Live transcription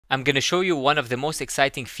I'm going to show you one of the most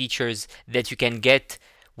exciting features that you can get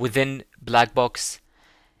within Blackbox,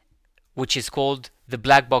 which is called the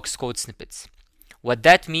Blackbox code snippets. What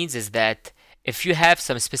that means is that if you have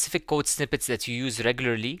some specific code snippets that you use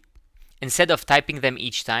regularly, instead of typing them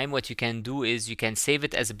each time, what you can do is you can save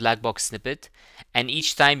it as a Blackbox snippet, and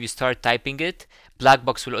each time you start typing it,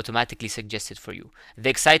 Blackbox will automatically suggest it for you. The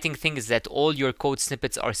exciting thing is that all your code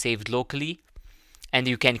snippets are saved locally, and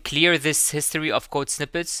you can clear this history of code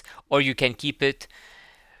snippets, or you can keep it.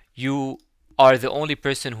 You are the only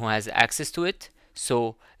person who has access to it.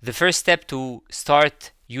 So the first step to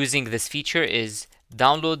start using this feature is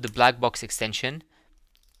download the Blackbox extension,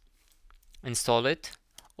 install it,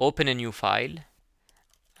 open a new file.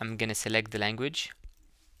 I'm gonna select the language,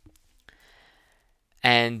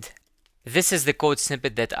 and this is the code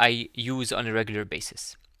snippet that I use on a regular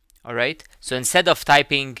basis. Alright, so instead of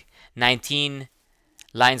typing 19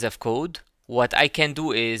 lines of code, what I can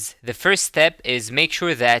do is, the first step is make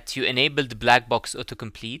sure that you enabled Blackbox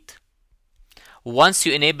Autocomplete. Once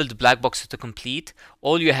you enabled Blackbox Autocomplete,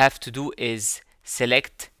 all you have to do is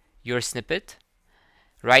select your snippet,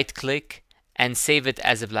 right click, and save it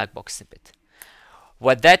as a Blackbox snippet.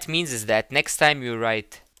 What that means is that next time you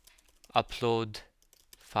write upload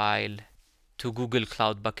file to Google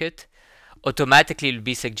Cloud Bucket, automatically it will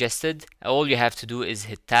be suggested. All you have to do is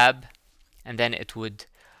hit tab, and then it would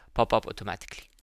pop up automatically.